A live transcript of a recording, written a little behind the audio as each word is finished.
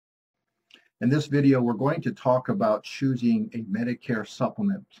In this video, we're going to talk about choosing a Medicare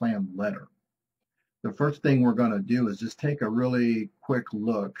supplement plan letter. The first thing we're going to do is just take a really quick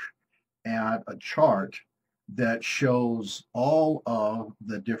look at a chart that shows all of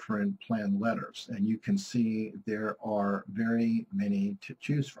the different plan letters. And you can see there are very many to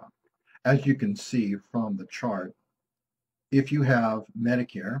choose from. As you can see from the chart, if you have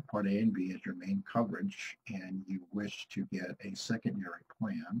Medicare, Part A and B as your main coverage, and you wish to get a secondary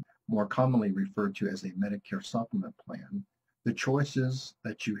plan, more commonly referred to as a Medicare supplement plan, the choices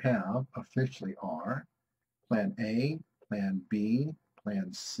that you have officially are Plan A, Plan B,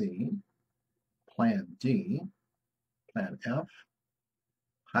 Plan C, Plan D, Plan F,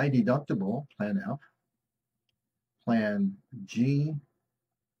 high deductible, Plan F, Plan G,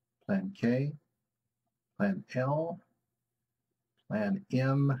 Plan K, Plan L, Plan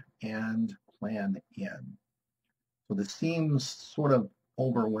M, and Plan N. So this seems sort of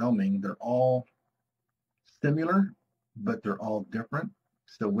overwhelming. They're all similar, but they're all different.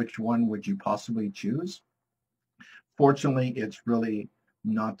 So which one would you possibly choose? Fortunately, it's really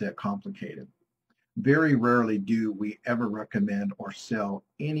not that complicated. Very rarely do we ever recommend or sell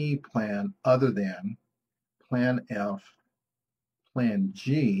any plan other than Plan F, Plan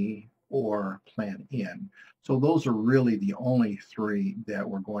G, or Plan N. So those are really the only three that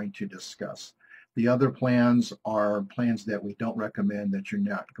we're going to discuss. The other plans are plans that we don't recommend that you're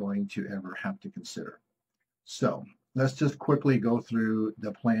not going to ever have to consider. So let's just quickly go through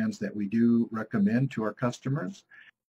the plans that we do recommend to our customers.